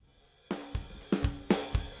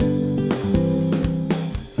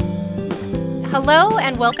Hello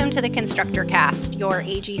and welcome to the Constructor Cast, your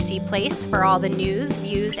AGC place for all the news,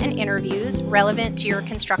 views, and interviews relevant to your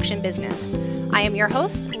construction business. I am your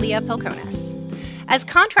host, Leah Pilconis. As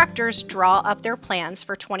contractors draw up their plans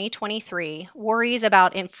for 2023, worries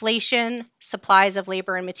about inflation, supplies of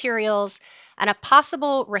labor and materials, and a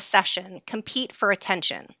possible recession compete for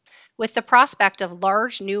attention, with the prospect of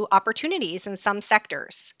large new opportunities in some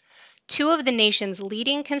sectors. Two of the nation's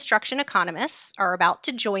leading construction economists are about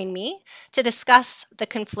to join me to discuss the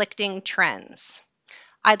conflicting trends.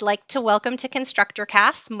 I'd like to welcome to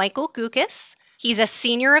ConstructorCast Michael Gukas. He's a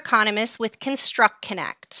senior economist with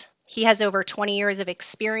ConstructConnect. He has over 20 years of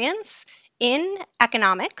experience in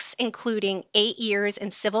economics, including 8 years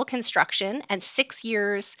in civil construction and 6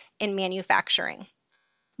 years in manufacturing.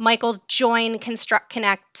 Michael joined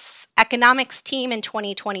ConstructConnect's economics team in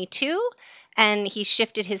 2022, and he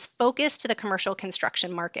shifted his focus to the commercial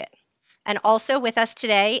construction market. And also with us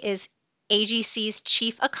today is AGC's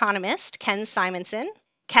chief economist, Ken Simonson.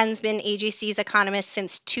 Ken's been AGC's economist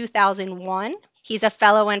since 2001. He's a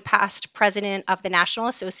fellow and past president of the National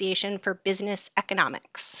Association for Business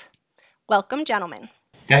Economics. Welcome, gentlemen.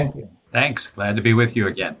 Thank you. Thanks. Glad to be with you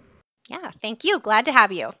again. Yeah, thank you. Glad to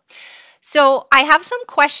have you. So I have some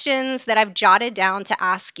questions that I've jotted down to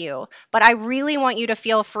ask you, but I really want you to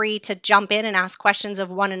feel free to jump in and ask questions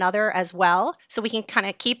of one another as well, so we can kind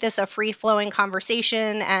of keep this a free-flowing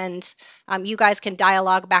conversation, and you guys can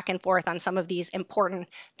dialogue back and forth on some of these important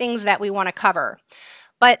things that we want to cover.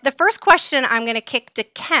 But the first question I'm going to kick to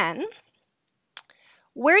Ken.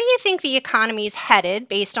 Where do you think the economy is headed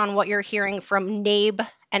based on what you're hearing from NABE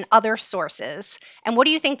and other sources? And what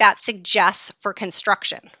do you think that suggests for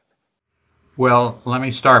construction? Well, let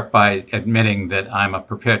me start by admitting that I'm a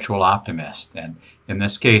perpetual optimist. And in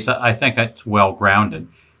this case, I think it's well grounded.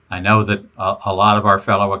 I know that a lot of our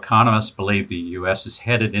fellow economists believe the U.S. is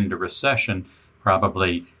headed into recession,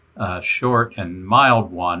 probably a short and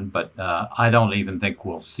mild one, but I don't even think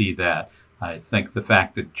we'll see that. I think the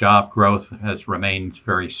fact that job growth has remained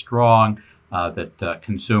very strong, that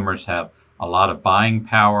consumers have a lot of buying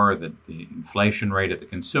power, that the inflation rate at the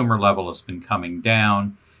consumer level has been coming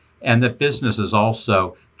down, and that businesses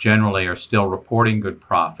also generally are still reporting good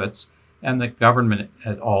profits, and the government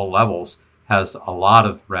at all levels has a lot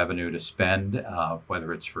of revenue to spend,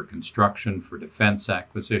 whether it's for construction, for defense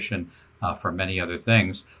acquisition, for many other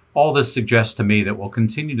things. All this suggests to me that we'll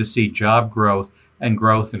continue to see job growth and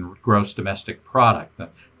growth in gross domestic product, the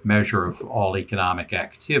measure of all economic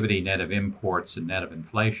activity, net of imports and net of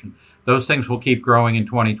inflation. Those things will keep growing in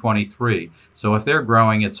 2023. So if they're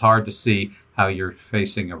growing, it's hard to see how you're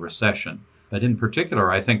facing a recession. But in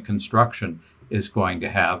particular, I think construction is going to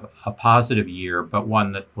have a positive year, but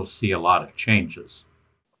one that will see a lot of changes.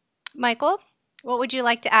 Michael, what would you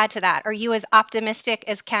like to add to that? Are you as optimistic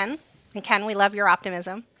as Ken? And Ken, we love your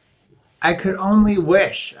optimism. I could only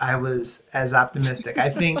wish I was as optimistic. I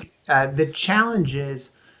think the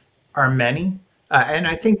challenges are many. And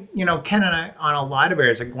I think, Ken and I on a lot of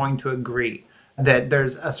areas are going to agree that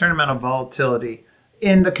there's a certain amount of volatility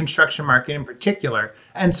in the construction market in particular.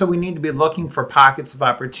 And so we need to be looking for pockets of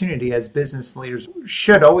opportunity as business leaders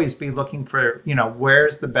should always be looking for,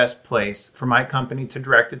 where's the best place for my company to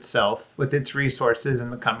direct itself with its resources in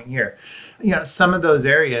the coming year. Some of those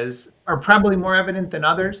areas are probably more evident than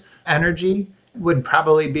others. Energy would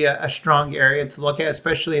probably be a strong area to look at,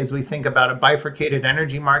 especially as we think about a bifurcated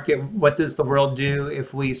energy market. What does the world do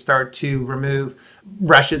if we start to remove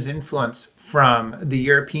Russia's influence from the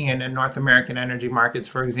European and North American energy markets,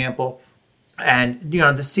 for example? And,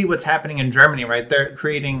 to see what's happening in Germany, right? They're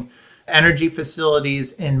creating energy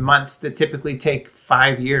facilities in months that typically take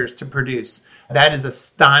 5 years to produce. That is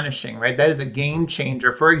astonishing, right? That is a game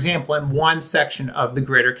changer, for example, in one section of the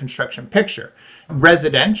greater construction picture.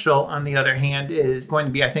 Residential, on the other hand, is going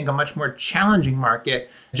to be, I think, a much more challenging market.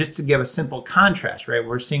 Just to give a simple contrast, right?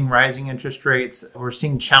 We're seeing rising interest rates. We're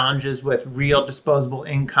seeing challenges with real disposable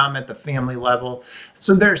income at the family level.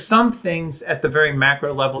 So there are some things at the very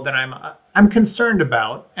macro level that I'm concerned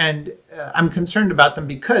about, and I'm concerned about them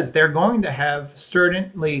because they're going to have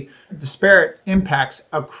certainly disparate impacts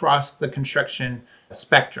across the construction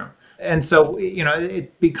spectrum. And so,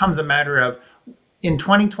 it becomes a matter of, in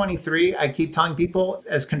 2023, I keep telling people,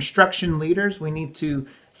 as construction leaders, we need to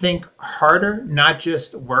think harder, not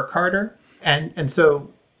just work harder. And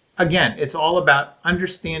so, again, it's all about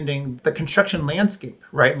understanding the construction landscape,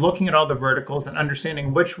 right? Looking at all the verticals and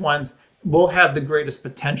understanding which ones will have the greatest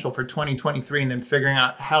potential for 2023, and then figuring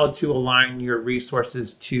out how to align your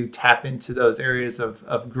resources to tap into those areas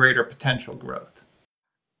of greater potential growth.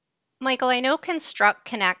 Michael, I know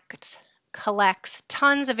ConstructConnect collects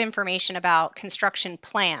tons of information about construction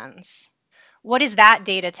plans. What is that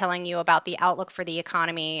data telling you about the outlook for the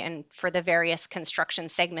economy and for the various construction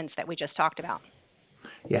segments that we just talked about?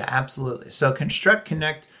 Yeah, absolutely. So Construct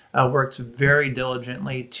Connect works very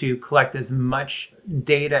diligently to collect as much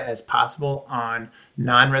data as possible on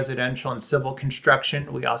non-residential and civil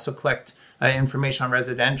construction. We also collect information on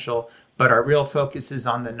residential, but our real focus is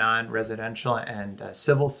on the non-residential and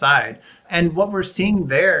civil side. And what we're seeing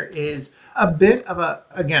there is a bit of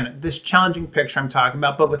again, this challenging picture I'm talking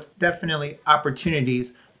about, but with definitely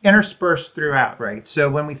opportunities interspersed throughout, right? So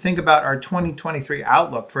when we think about our 2023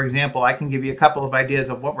 outlook, for example, I can give you a couple of ideas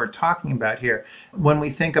of what we're talking about here. When we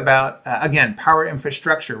think about, again, power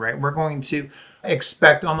infrastructure, right? We're going to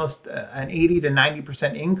expect almost an 80 to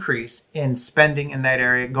 90% increase in spending in that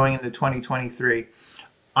area going into 2023.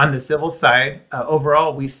 On the civil side,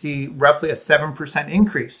 overall, we see roughly a 7%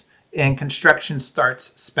 increase in construction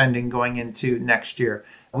starts spending going into next year.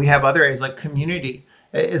 We have other areas like community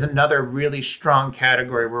is another really strong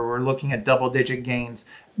category where we're looking at double-digit gains.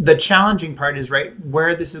 The challenging part is, right,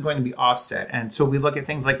 where this is going to be offset. And so we look at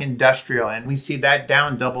things like industrial, and we see that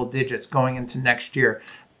down double digits going into next year.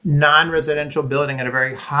 Non-residential building at a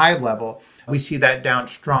very high level, we see that down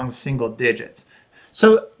strong single digits.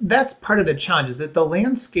 So that's part of the challenge, is that the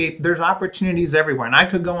landscape, there's opportunities everywhere. And I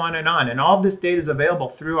could go on. And all of this data is available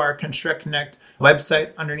through our Construct Connect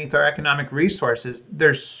website underneath our economic resources.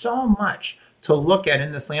 There's so much to look at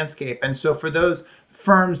in this landscape. And so for those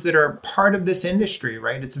firms that are part of this industry,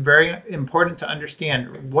 right, it's very important to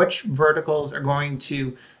understand which verticals are going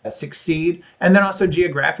to succeed. And then also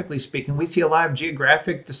geographically speaking, we see a lot of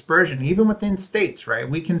geographic dispersion, even within states, right?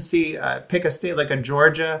 We can see, pick a state like a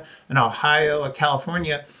Georgia, an Ohio, a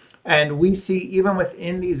California, and we see even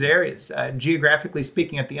within these areas, geographically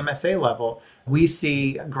speaking, at the MSA level, we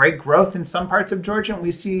see great growth in some parts of Georgia, and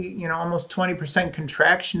we see, almost 20%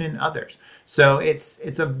 contraction in others. So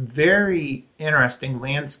it's a very interesting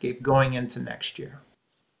landscape going into next year.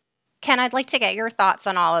 Ken, I'd like to get your thoughts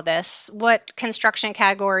on all of this. What construction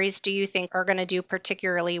categories do you think are going to do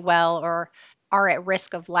particularly well or are at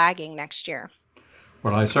risk of lagging next year?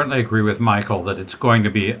 Well, I certainly agree with Michael that it's going to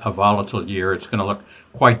be a volatile year. It's going to look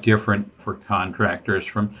quite different for contractors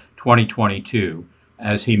from 2022.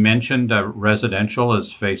 As he mentioned, residential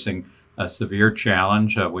is facing a severe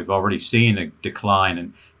challenge. We've already seen a decline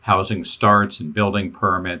in housing starts and building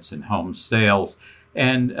permits and home sales.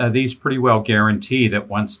 And these pretty well guarantee that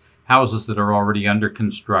once houses that are already under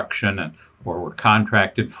construction or were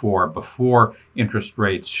contracted for before interest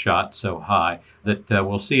rates shot so high, that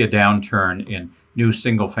we'll see a downturn in new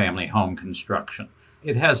single-family home construction.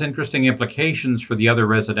 It has interesting implications for the other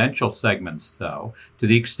residential segments, though, to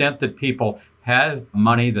the extent that people had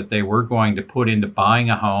money that they were going to put into buying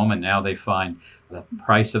a home, and now they find the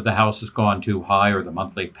price of the house has gone too high or the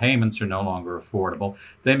monthly payments are no longer affordable.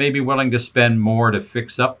 They may be willing to spend more to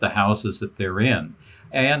fix up the houses that they're in.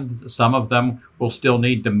 And some of them will still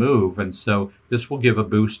need to move, and so this will give a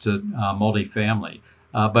boost to multifamily.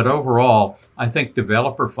 But overall, I think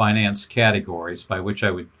developer finance categories, by which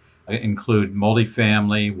I would include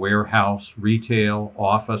multifamily, warehouse, retail,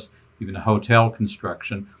 office, even hotel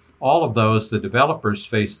construction, all of those, the developers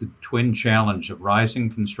face the twin challenge of rising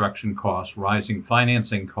construction costs, rising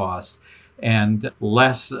financing costs, and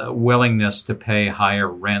less willingness to pay higher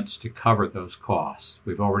rents to cover those costs.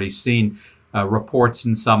 We've already seen reports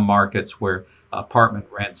in some markets where apartment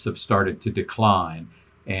rents have started to decline.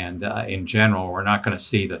 And in general, we're not going to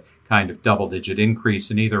see the kind of double-digit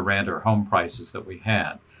increase in either rent or home prices that we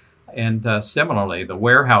had. And similarly, the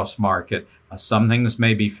warehouse market, some things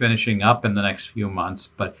may be finishing up in the next few months,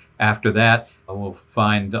 but after that, we'll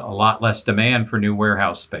find a lot less demand for new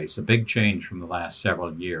warehouse space, a big change from the last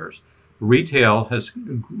several years. Retail has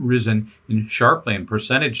risen sharply in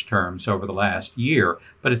percentage terms over the last year,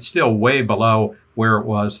 but it's still way below where it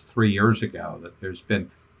was 3 years ago. That there's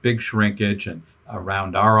been big shrinkage, and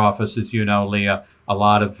around our office, as you know, Leah, a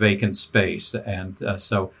lot of vacant space. And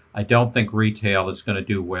so I don't think retail is going to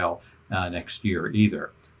do well next year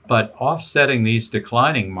either. But offsetting these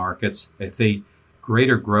declining markets, I see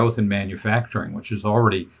greater growth in manufacturing, which is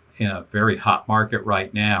already in a very hot market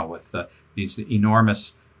right now with these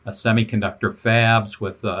enormous semiconductor fabs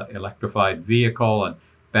with electrified vehicle and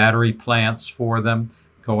battery plants for them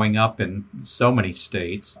going up in so many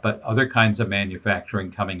states, but other kinds of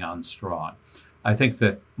manufacturing coming on strong. I think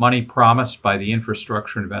the money promised by the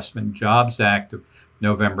Infrastructure Investment and Jobs Act of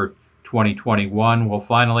November 2021 will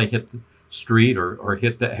finally hit the street or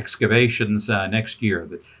hit the excavations next year.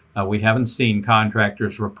 That we haven't seen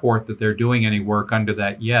contractors report that they're doing any work under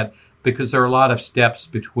that yet, because there are a lot of steps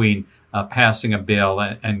between passing a bill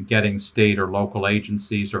and getting state or local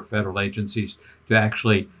agencies or federal agencies to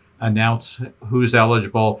actually announce who's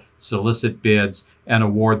eligible, solicit bids, and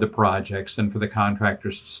award the projects, and for the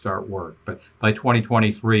contractors to start work. But by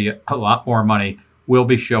 2023, a lot more money will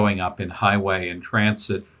be showing up in highway and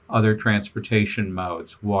transit, other transportation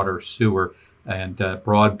modes, water, sewer, and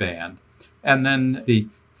broadband. And then the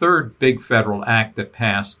third big federal act that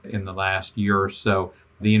passed in the last year or so,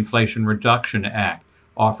 the Inflation Reduction Act,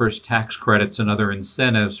 offers tax credits and other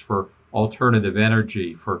incentives for alternative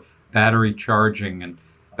energy, for battery charging and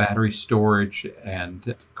battery storage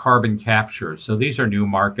and carbon capture. So these are new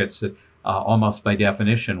markets that almost by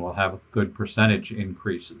definition will have good percentage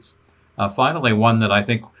increases. Finally, one that I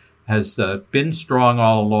think has been strong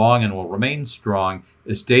all along and will remain strong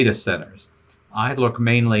is data centers. I look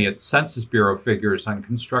mainly at Census Bureau figures on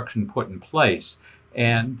construction put in place,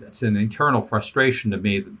 and it's an internal frustration to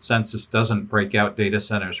me that Census doesn't break out data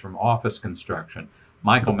centers from office construction.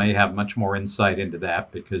 Michael may have much more insight into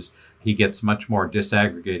that because he gets much more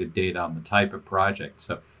disaggregated data on the type of project.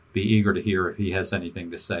 So be eager to hear if he has anything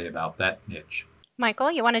to say about that niche.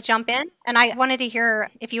 Michael, you want to jump in? And I wanted to hear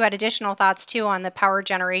if you had additional thoughts too on the power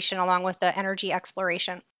generation along with the energy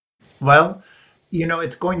exploration. Well,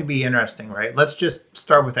 it's going to be interesting, right? Let's just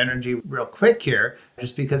start with energy real quick here,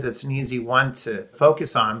 just because it's an easy one to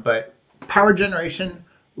focus on. But power generation,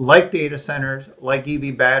 like data centers, like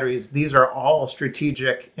EV batteries, these are all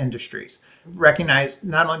strategic industries, recognized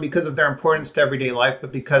not only because of their importance to everyday life,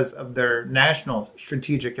 but because of their national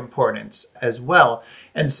strategic importance as well.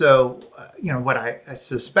 And so, what I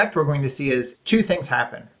suspect we're going to see is two things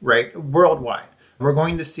happen, right, worldwide. We're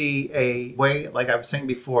going to see a way, like I was saying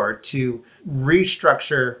before, to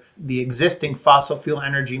restructure the existing fossil fuel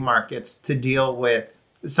energy markets to deal with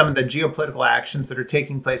some of the geopolitical actions that are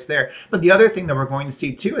taking place there. But the other thing that we're going to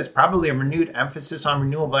see too is probably a renewed emphasis on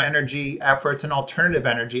renewable energy efforts and alternative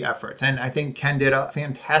energy efforts. And I think Ken did a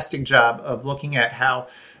fantastic job of looking at how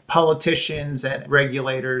politicians and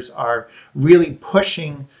regulators are really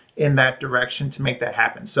pushing in that direction to make that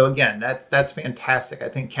happen. So again, that's fantastic. I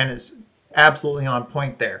think Ken is absolutely on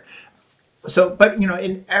point there. So, but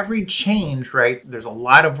in every change, right, there's a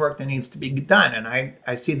lot of work that needs to be done. And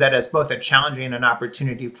I see that as both a challenge and an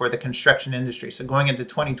opportunity for the construction industry. So going into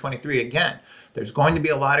 2023, again, there's going to be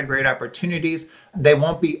a lot of great opportunities. They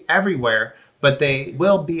won't be everywhere, but they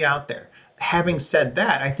will be out there. Having said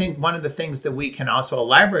that, I think one of the things that we can also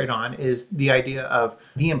elaborate on is the idea of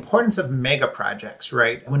the importance of mega projects,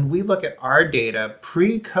 right? When we look at our data,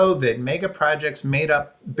 pre-COVID, mega projects made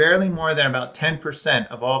up barely more than about 10%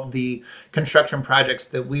 of all of the construction projects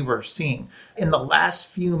that we were seeing. In the last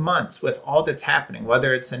few months, with all that's happening,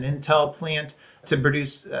 whether it's an Intel plant to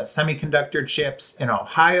produce semiconductor chips in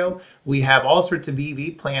Ohio, we have all sorts of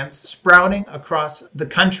EV plants sprouting across the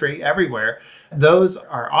country everywhere. Those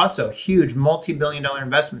are also huge multi-billion-dollar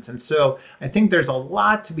investments. And so I think there's a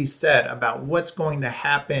lot to be said about what's going to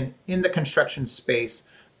happen in the construction space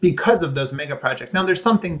because of those mega projects. Now, there's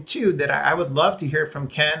something too that I would love to hear from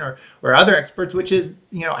Ken or other experts, which is,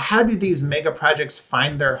 how do these mega projects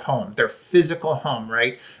find their home, their physical home,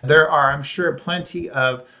 right? There are, I'm sure, plenty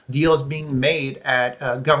of deals being made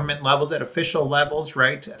at government levels, at official levels,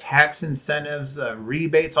 right? Tax incentives,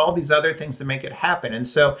 rebates, all these other things that make it happen. And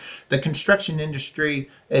so the construction industry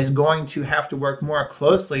is going to have to work more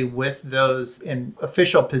closely with those in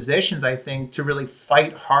official positions, I think, to really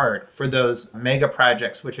fight hard for those mega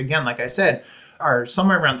projects, which again, like I said, are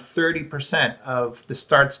somewhere around 30% of the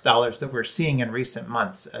starts dollars that we're seeing in recent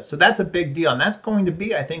months. So that's a big deal. And that's going to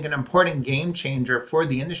be, I think, an important game changer for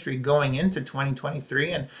the industry going into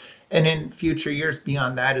 2023 and in future years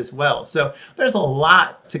beyond that as well. So there's a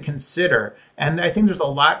lot to consider. And I think there's a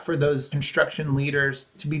lot for those construction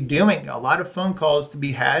leaders to be doing, a lot of phone calls to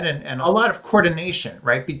be had, and a lot of coordination,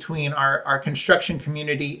 right, between our construction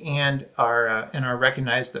community and our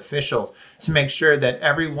recognized officials to make sure that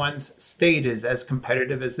everyone's state is as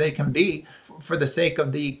competitive as they can be for the sake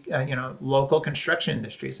of the local construction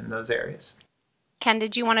industries in those areas. Ken,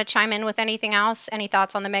 did you want to chime in with anything else? Any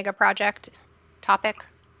thoughts on the mega project topic?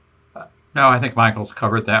 No, I think Michael's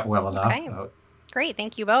covered that well enough. Okay. Great.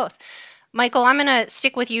 Thank you both. Michael, I'm going to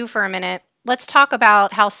stick with you for a minute. Let's talk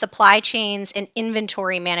about how supply chains and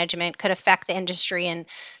inventory management could affect the industry in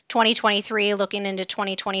 2023, looking into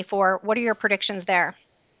 2024. What are your predictions there?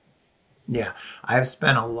 Yeah, I've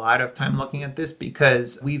spent a lot of time looking at this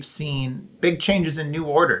because we've seen big changes in new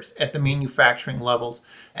orders at the manufacturing levels.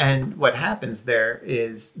 And what happens there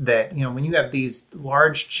is that, when you have these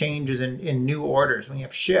large changes in new orders, when you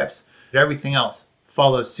have shifts, everything else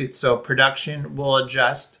follow suit. So production will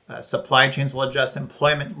adjust, supply chains will adjust,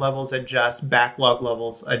 employment levels adjust, backlog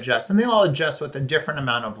levels adjust, and they all adjust with a different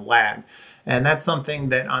amount of lag. And that's something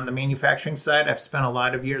that on the manufacturing side, I've spent a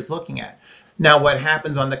lot of years looking at. Now, what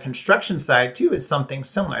happens on the construction side too is something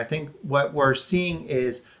similar. I think what we're seeing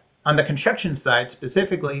is on the construction side,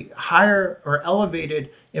 specifically, higher or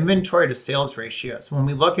elevated inventory to sales ratios. When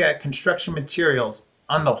we look at construction materials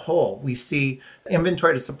on the whole, we see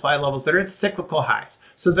inventory to supply levels that are at cyclical highs.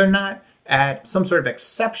 So they're not at some sort of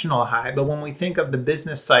exceptional high, but when we think of the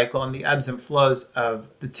business cycle and the ebbs and flows of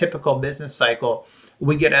the typical business cycle,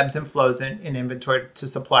 we get ebbs and flows in inventory to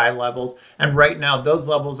supply levels. And right now, those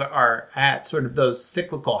levels are at sort of those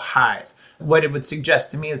cyclical highs. What it would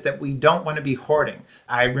suggest to me is that we don't want to be hoarding.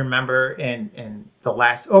 I remember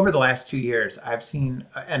over the last 2 years, I've seen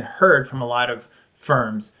and heard from a lot of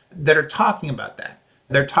firms that are talking about that.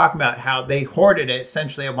 They're talking about how they hoarded it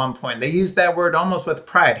essentially at one point. They use that word almost with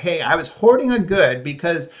pride. Hey, I was hoarding a good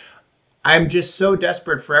because I'm just so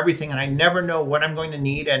desperate for everything and I never know what I'm going to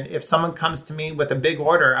need. And if someone comes to me with a big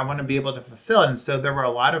order, I want to be able to fulfill it. And so there were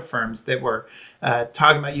a lot of firms that were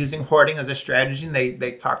talking about using hoarding as a strategy, and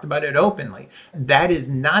they talked about it openly. That is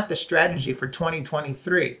not the strategy for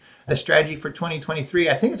 2023. The strategy for 2023,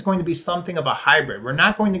 I think it's going to be something of a hybrid. We're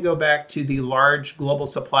not going to go back to the large global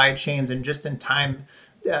supply chains and just-in-time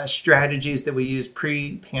strategies that we used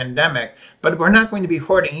pre-pandemic, but we're not going to be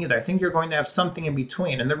hoarding either. I think you're going to have something in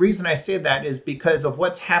between. And the reason I say that is because of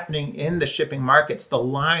what's happening in the shipping markets, the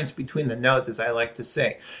lines between the nodes, as I like to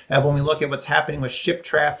say. When we look at what's happening with ship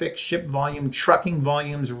traffic, ship volume, trucking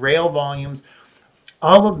volumes, rail volumes,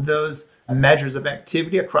 all of those measures of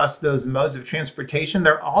activity across those modes of transportation,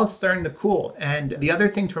 they're all starting to cool. And the other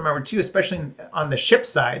thing to remember too, especially on the ship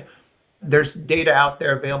side, there's data out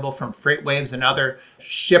there available from FreightWaves and other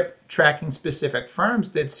ship tracking specific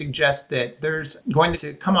firms that suggest that there's going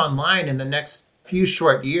to come online in the next few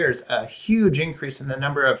short years a huge increase in the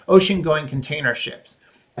number of ocean-going container ships.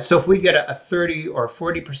 So if we get a 30 or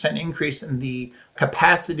 40% increase in the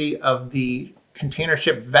capacity of the container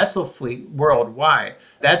ship vessel fleet worldwide,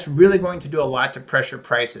 that's really going to do a lot to pressure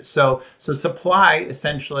prices. So supply,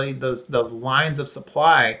 essentially, those lines of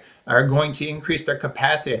supply are going to increase their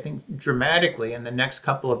capacity, I think, dramatically in the next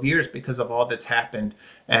couple of years because of all that's happened.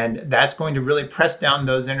 And that's going to really press down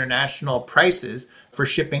those international prices for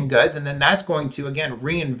shipping goods. And then that's going to, again,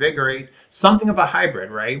 reinvigorate something of a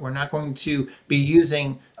hybrid, right? We're not going to be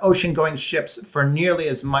using ocean-going ships for nearly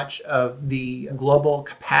as much of the global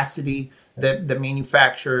capacity that the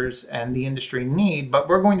manufacturers and the industry need, but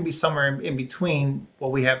we're going to be somewhere in between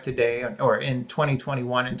what we have today or in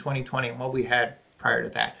 2021 and 2020 and what we had prior to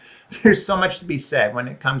that. There's so much to be said when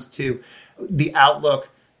it comes to the outlook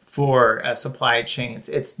for supply chains.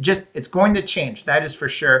 It's going to change, that is for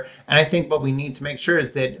sure. And I think what we need to make sure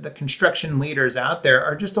is that the construction leaders out there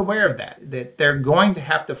are just aware of that they're going to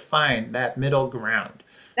have to find that middle ground.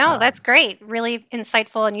 No, that's great. Really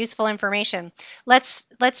insightful and useful information. Let's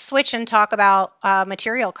switch and talk about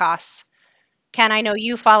material costs. Ken, I know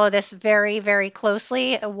you follow this very, very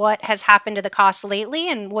closely. What has happened to the costs lately,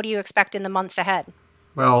 and what do you expect in the months ahead?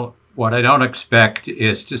 Well, what I don't expect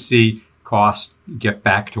is to see costs get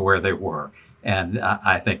back to where they were. And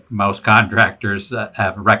I think most contractors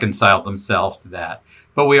have reconciled themselves to that.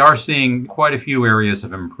 But we are seeing quite a few areas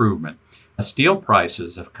of improvement. Steel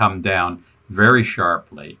prices have come down very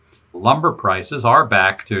sharply. Lumber prices are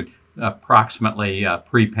back to approximately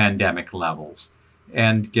pre-pandemic levels.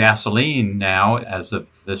 And gasoline now, as of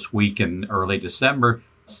this week in early December,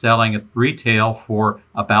 selling at retail for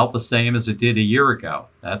about the same as it did a year ago.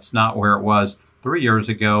 That's not where it was 3 years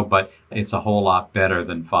ago, but it's a whole lot better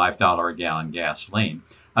than $5 a gallon gasoline.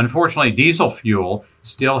 Unfortunately, diesel fuel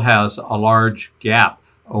still has a large gap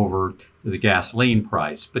over the gasoline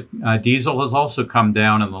price, but diesel has also come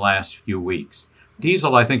down in the last few weeks.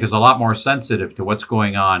 Diesel, I think, is a lot more sensitive to what's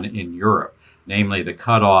going on in Europe, namely the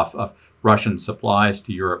cutoff of Russian supplies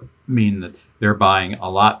to Europe mean that they're buying a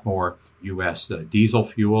lot more U.S. Diesel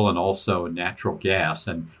fuel and also natural gas.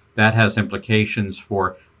 And that has implications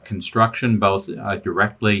for construction, both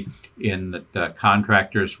directly in that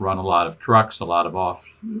contractors run a lot of trucks, a lot of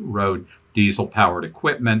off-road diesel-powered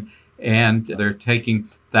equipment, and they're taking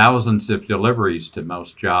thousands of deliveries to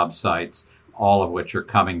most job sites, all of which are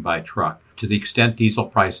coming by truck. To the extent diesel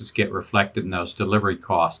prices get reflected in those delivery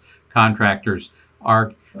costs, contractors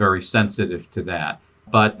are very sensitive to that.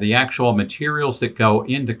 But the actual materials that go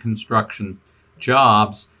into construction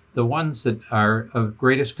jobs, the ones that are of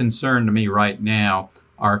greatest concern to me right now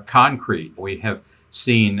are concrete. We have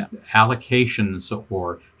seen allocations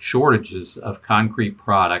or shortages of concrete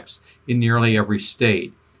products in nearly every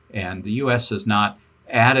state. And the U.S. has not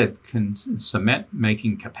added cement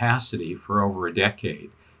making capacity for over a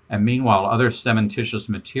decade. And meanwhile, other cementitious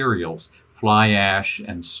materials, fly ash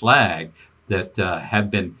and slag, that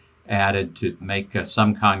have been added to make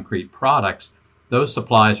some concrete products, those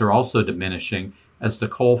supplies are also diminishing as the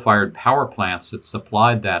coal-fired power plants that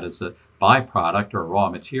supplied that as a byproduct or raw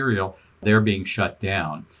material, they're being shut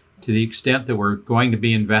down. To the extent that we're going to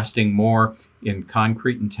be investing more in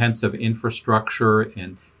concrete-intensive infrastructure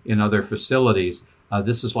and in other facilities,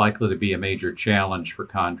 this is likely to be a major challenge for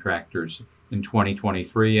contractors in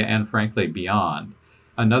 2023 and, frankly, beyond.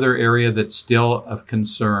 Another area that's still of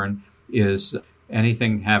concern is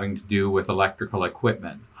anything having to do with electrical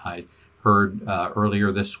equipment. I heard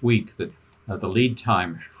earlier this week that the lead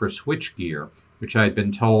time for switchgear, which I had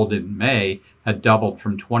been told in May had doubled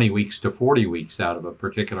from 20 weeks to 40 weeks out of a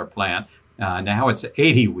particular plant. Now it's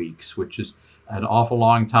 80 weeks, which is an awful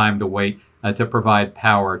long time to wait to provide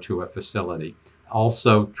power to a facility.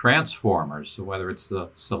 Also, transformers, whether it's the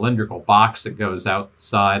cylindrical box that goes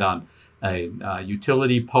outside on a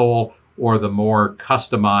utility pole or the more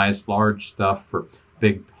customized large stuff for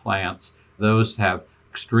big plants, those have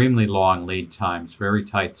extremely long lead times, very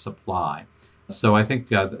tight supply. So I think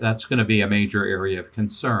that's going to be a major area of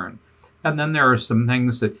concern. And then there are some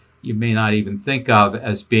things that you may not even think of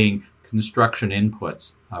as being construction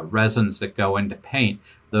inputs, resins that go into paint.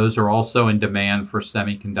 Those are also in demand for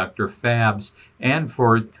semiconductor fabs and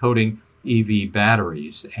for coating EV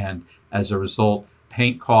batteries. And as a result,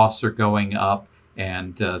 paint costs are going up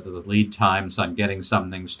and the lead times on getting some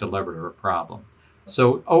things delivered are a problem.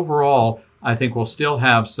 So overall, I think we'll still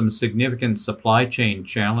have some significant supply chain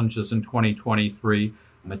challenges in 2023.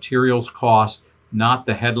 Materials cost, not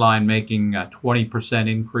the headline-making 20%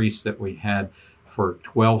 increase that we had for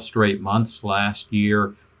 12 straight months last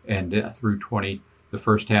year and through the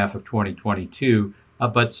first half of 2022,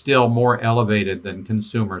 but still more elevated than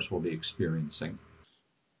consumers will be experiencing.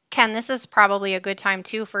 Ken, this is probably a good time,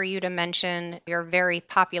 too, for you to mention your very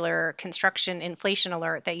popular construction inflation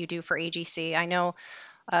alert that you do for AGC. I know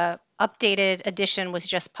updated edition was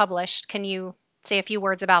just published. Can you say a few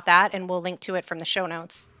words about that? And we'll link to it from the show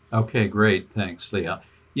notes. Okay, great. Thanks, Leah.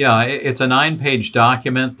 Yeah, it's a 9-page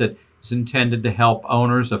document that is intended to help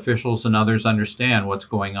owners, officials, and others understand what's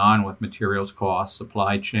going on with materials costs,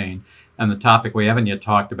 supply chain, and the topic we haven't yet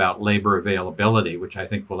talked about, labor availability, which I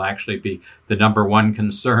think will actually be the number one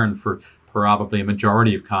concern for probably a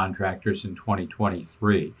majority of contractors in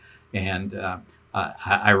 2023. And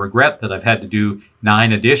I regret that I've had to do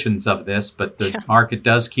 9 editions of this, but the market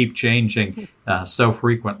does keep changing so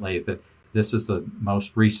frequently that this is the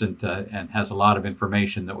most recent and has a lot of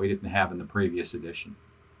information that we didn't have in the previous edition.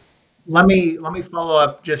 Let me follow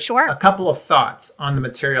up just Sure. a couple of thoughts on the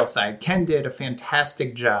material side. Ken did a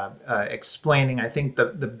fantastic job explaining, I think, the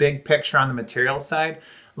big picture on the material side.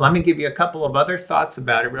 Let me give you a couple of other thoughts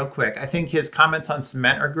about it real quick. I think his comments on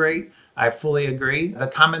cement are great. I fully agree. The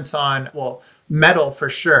comments on, metal for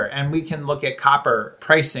sure. And we can look at copper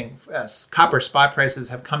pricing. Copper spot prices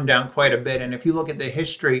have come down quite a bit. And if you look at the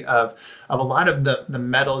history of a lot of the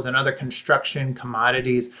metals and other construction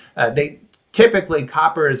commodities, typically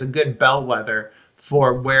copper is a good bellwether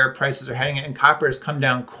for where prices are heading, and copper has come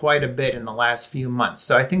down quite a bit in the last few months.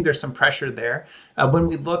 So I think there's some pressure there. When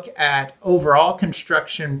we look at overall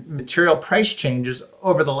construction material price changes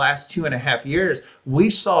over the last 2.5 years, we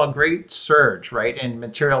saw a great surge, right, in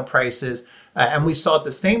material prices. And we saw at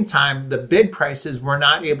the same time, the bid prices were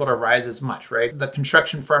not able to rise as much, right? The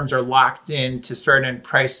construction firms are locked into certain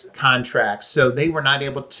price contracts, so they were not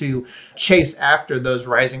able to chase after those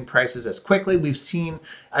rising prices as quickly. We've seen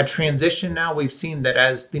a transition now. We've seen that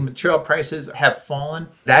as the material prices have fallen,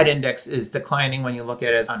 that index is declining when you look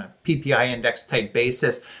at it on a PPI index type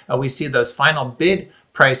basis. We see those final bid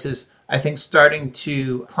prices, I think, starting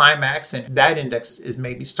to climax, and that index is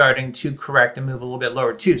maybe starting to correct and move a little bit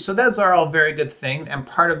lower too. So those are all very good things. And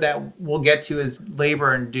part of that we'll get to is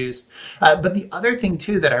labor induced. But the other thing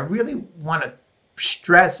too that I really want to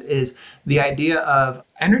stress is the idea of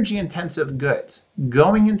energy intensive goods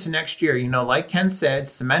going into next year. Like Ken said,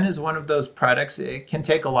 cement is one of those products. It can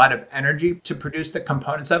take a lot of energy to produce the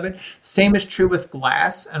components of it. Same is true with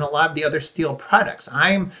glass and a lot of the other steel products.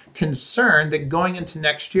 I'm concerned that going into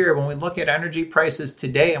next year, when we look at energy prices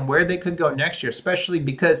today and where they could go next year, especially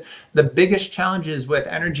because the biggest challenges with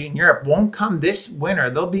energy in Europe won't come this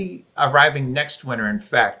winter. They'll be arriving next winter, in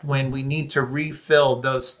fact, when we need to refill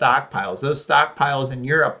those stockpiles. Those stockpiles in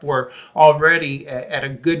Europe were already at a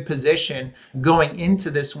good position going going into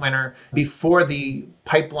this winter before the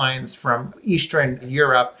pipelines from Eastern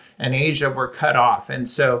Europe and Asia were cut off. And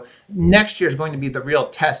so next year is going to be the real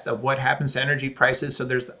test of what happens to energy prices. So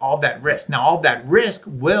there's all that risk. Now, all that risk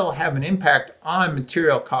will have an impact on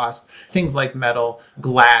material costs, things like metal,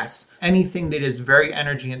 glass, anything that is very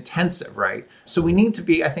energy intensive, right? So we need to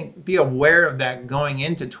be aware of that going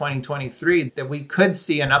into 2023, that we could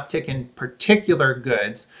see an uptick in particular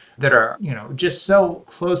goods that are, just so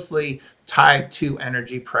closely tied to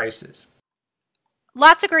energy prices.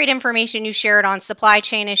 Lots of great information you shared on supply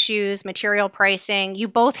chain issues, material pricing. You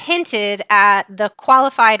both hinted at the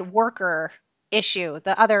qualified worker issue,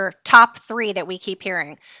 the other top three that we keep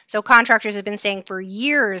hearing. So contractors have been saying for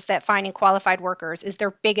years that finding qualified workers is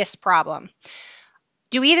their biggest problem.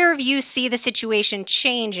 Do either of you see the situation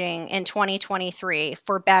changing in 2023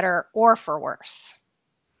 for better or for worse?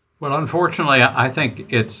 Well, unfortunately, I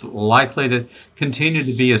think it's likely to continue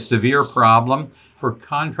to be a severe problem for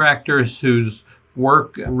contractors whose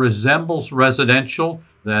work resembles residential,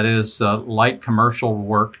 that is light commercial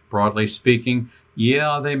work, broadly speaking.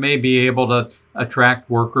 Yeah, they may be able to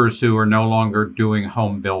attract workers who are no longer doing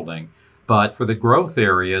home building. But for the growth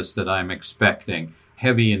areas that I'm expecting,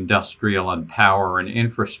 heavy industrial and power and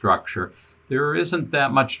infrastructure, there isn't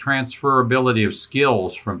that much transferability of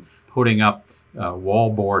skills from putting up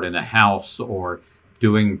wallboard in a house or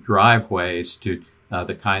doing driveways to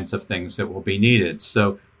the kinds of things that will be needed.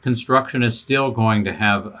 So construction is still going to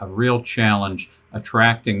have a real challenge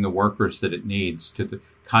attracting the workers that it needs to the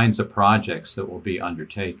kinds of projects that will be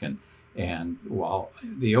undertaken. And while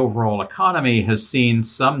the overall economy has seen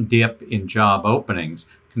some dip in job openings,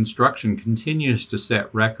 construction continues to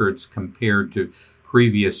set records compared to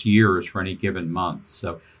previous years for any given month.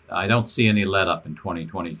 So I don't see any let up in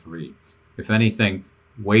 2023. If anything,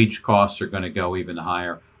 wage costs are going to go even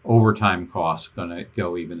higher. Overtime costs going to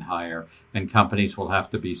go even higher, and companies will have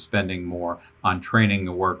to be spending more on training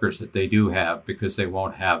the workers that they do have because they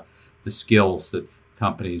won't have the skills that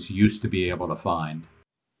companies used to be able to find.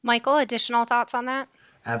 Michael, additional thoughts on that?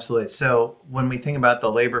 Absolutely. So when we think about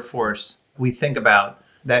the labor force, we think about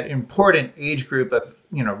that important age group of,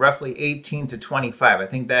 roughly 18 to 25. I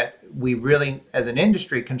think that we really, as an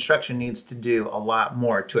industry, construction needs to do a lot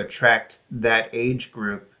more to attract that age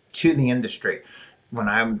group to the industry. When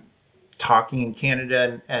I'm talking in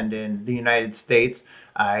Canada and in the United States,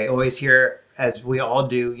 I always hear, as we all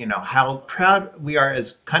do, how proud we are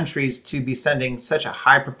as countries to be sending such a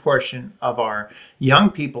high proportion of our young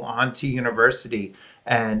people onto university.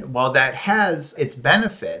 And while that has its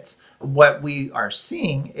benefits, what we are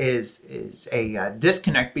seeing is a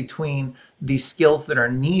disconnect between the skills that are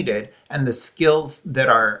needed and the skills that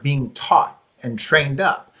are being taught and trained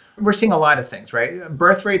up. We're seeing a lot of things, right?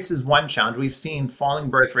 Birth rates is one challenge. We've seen falling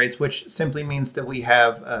birth rates, which simply means that we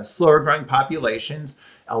have slower growing populations.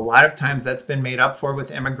 A lot of times that's been made up for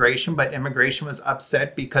with immigration, but immigration was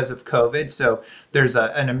upset because of COVID. So there's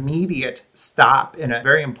an immediate stop in a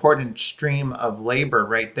very important stream of labor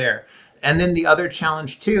right there. And then the other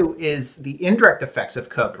challenge too is the indirect effects of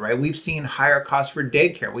COVID, right? We've seen higher costs for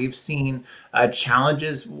daycare. We've seen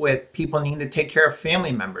challenges with people needing to take care of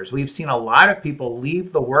family members. We've seen a lot of people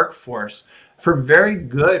leave the workforce for very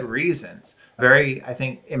good reasons, very, I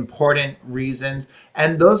think, important reasons.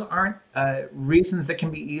 And those aren't reasons that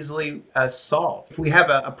can be easily solved. If we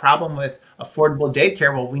have a problem with affordable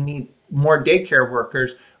daycare, well, we need more daycare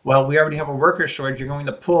workers. Well, we already have a worker shortage. You're going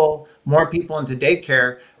to pull more people into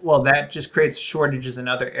daycare. Well, that just creates shortages in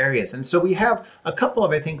other areas. And so we have a couple of,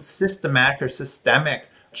 I think, systematic or systemic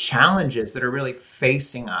challenges that are really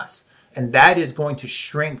facing us. And that is going to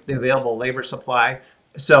shrink the available labor supply.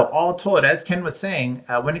 So all told, as Ken was saying,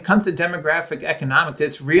 when it comes to demographic economics,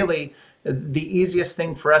 it's really the easiest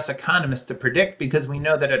thing for us economists to predict, because we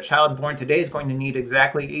know that a child born today is going to need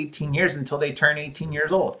exactly 18 years until they turn 18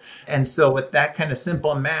 years old. And so with that kind of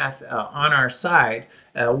simple math on our side,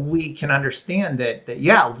 we can understand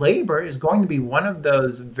that, labor is going to be one of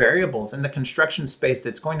those variables in the construction space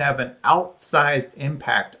that's going to have an outsized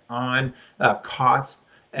impact on cost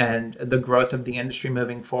and the growth of the industry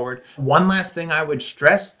moving forward. One last thing I would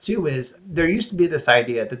stress too is there used to be this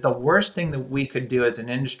idea that the worst thing that we could do as an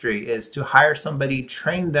industry is to hire somebody,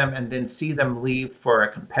 train them, and then see them leave for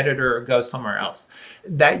a competitor or go somewhere else.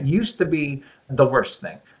 That used to be the worst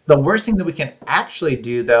thing. The worst thing that we can actually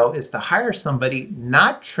do, though, is to hire somebody,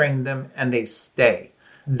 not train them, and they stay.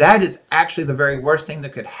 That is actually the very worst thing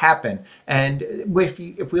that could happen. And if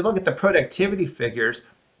we look at the productivity figures,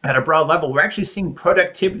 at a broad level, we're actually seeing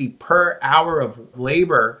productivity per hour of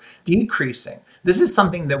labor decreasing. This is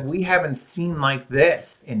something that we haven't seen like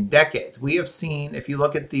this in decades. We have seen, if you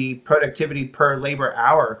look at the productivity per labor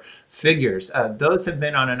hour figures, those have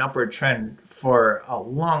been on an upward trend for a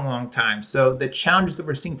long, long time. So the challenges that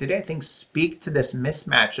we're seeing today, I think, speak to this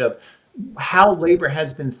mismatch of how labor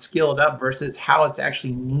has been skilled up versus how it's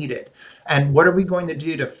actually needed. And what are we going to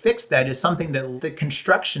do to fix that is something that the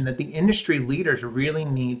construction, that the industry leaders really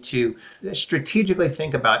need to strategically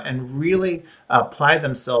think about and really apply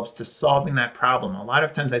themselves to solving that problem. A lot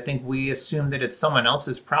of times I think we assume that it's someone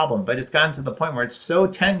else's problem, but it's gotten to the point where it's so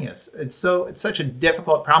tenuous. It's such a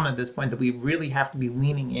difficult problem at this point that we really have to be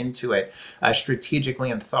leaning into it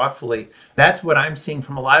strategically and thoughtfully. That's what I'm seeing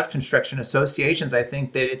from a lot of construction associations. I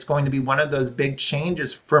think that it's going to be one of those big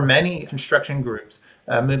changes for many construction groups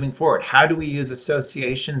moving forward. How do we use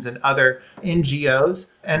associations and other NGOs?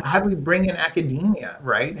 And how do we bring in academia,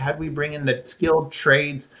 right? How do we bring in the skilled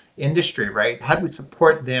trades industry, right? How do we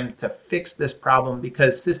support them to fix this problem?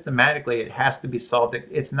 Because systematically it has to be solved.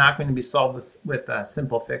 It's not going to be solved with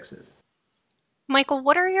simple fixes. Michael,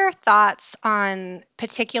 what are your thoughts on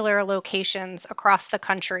particular locations across the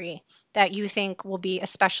country that you think will be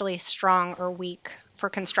especially strong or weak for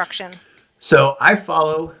construction? So I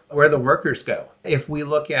follow where the workers go. If we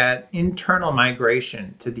look at internal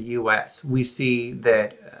migration to the US, we see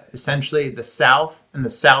that essentially the South and the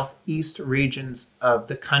Southeast regions of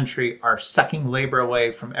the country are sucking labor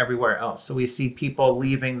away from everywhere else. So we see people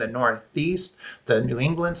leaving the Northeast, the New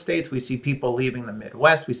England states. We see people leaving the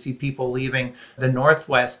Midwest. We see people leaving the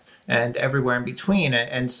Northwest and everywhere in between.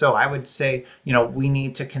 And so I would say, we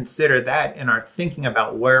need to consider that in our thinking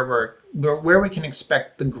about where we can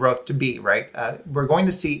expect the growth to be, right? We're going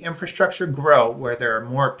to see infrastructure grow where there are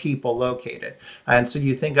more people located. And so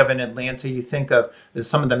you think of in Atlanta, you think of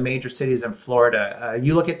some of the major cities in Florida.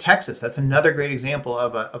 You look at Texas, that's another great example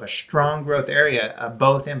of a strong growth area,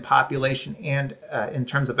 both in population and in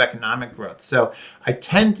terms of economic growth. So I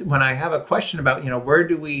tend to, when I have a question about,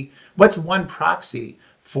 what's one proxy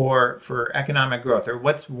for economic growth, or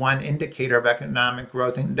what's one indicator of economic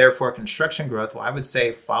growth and therefore construction growth? Well, I would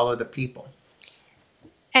say follow the people.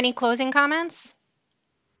 Any closing comments?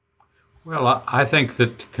 Well, I think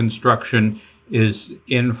that construction is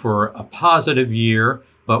in for a positive year,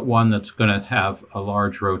 but one that's going to have a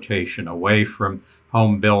large rotation away from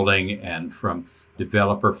home building and from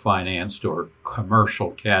developer financed or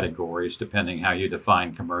commercial categories, depending how you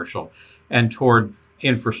define commercial, and toward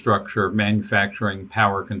infrastructure, manufacturing,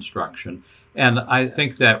 power construction. And I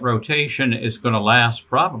think that rotation is going to last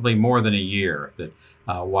probably more than a year. That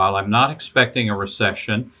while I'm not expecting a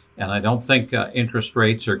recession, and I don't think interest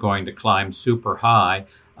rates are going to climb super high,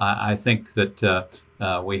 I think that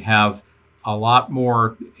we have a lot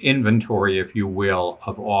more inventory, if you will,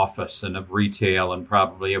 of office and of retail and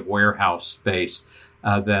probably of warehouse space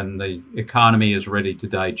than the economy is ready to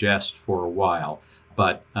digest for a while.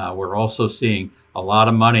 But we're also seeing a lot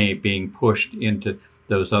of money being pushed into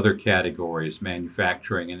those other categories,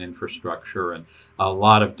 manufacturing and infrastructure, and a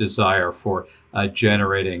lot of desire for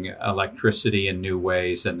generating electricity in new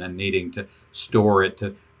ways and then needing to store it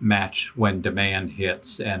to match when demand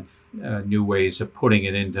hits, and new ways of putting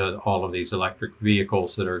it into all of these electric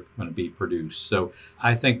vehicles that are going to be produced. So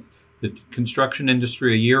I think the construction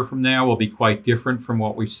industry a year from now will be quite different from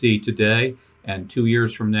what we see today, and 2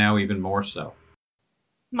 years from now, even more so.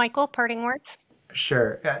 Michael, parting words?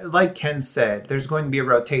 Sure. Like Ken said, there's going to be a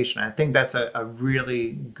rotation. I think that's a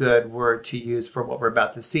really good word to use for what we're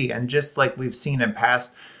about to see. And just like we've seen in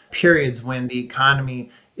past periods when the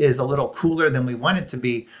economy is a little cooler than we want it to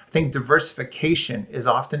be, I think diversification is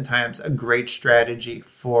oftentimes a great strategy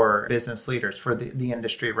for business leaders, for the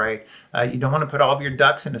industry, right? You don't want to put all of your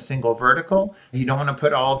ducks in a single vertical. You don't want to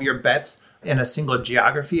put all of your bets in a single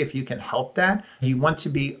geography if you can help that. You want to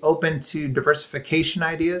be open to diversification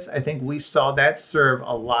ideas. I think we saw that serve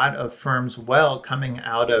a lot of firms well coming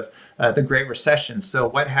out of the Great Recession. So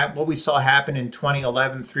what we saw happen in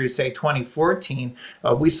 2011 through, say, 2014,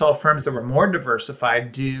 we saw firms that were more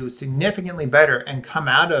diversified do significantly better and come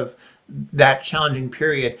out of that challenging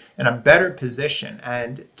period in a better position.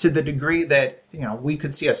 And to the degree that we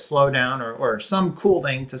could see a slowdown or some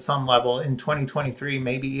cooling to some level in 2023,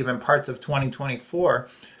 maybe even parts of 2024,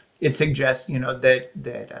 it suggests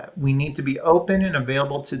that we need to be open and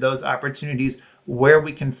available to those opportunities where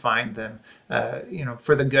we can find them,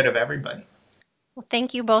 for the good of everybody. Well,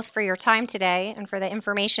 thank you both for your time today and for the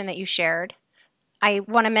information that you shared. I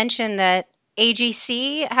want to mention that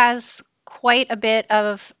AGC has quite a bit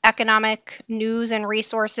of economic news and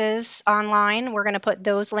resources online. We're going to put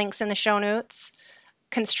those links in the show notes.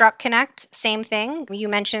 Construct Connect, same thing. You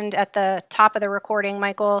mentioned at the top of the recording,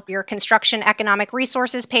 Michael, your construction economic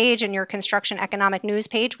resources page and your construction economic news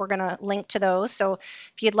page. We're going to link to those. So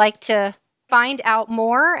if you'd like to find out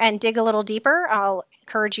more and dig a little deeper, I'll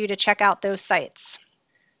encourage you to check out those sites.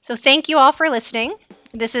 So thank you all for listening.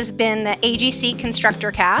 This has been the AGC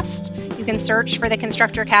Constructor Cast. You can search for the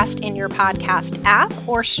Constructor Cast in your podcast app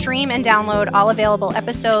or stream and download all available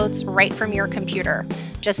episodes right from your computer.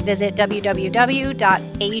 Just visit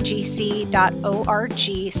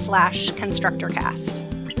www.agc.org/constructorcast.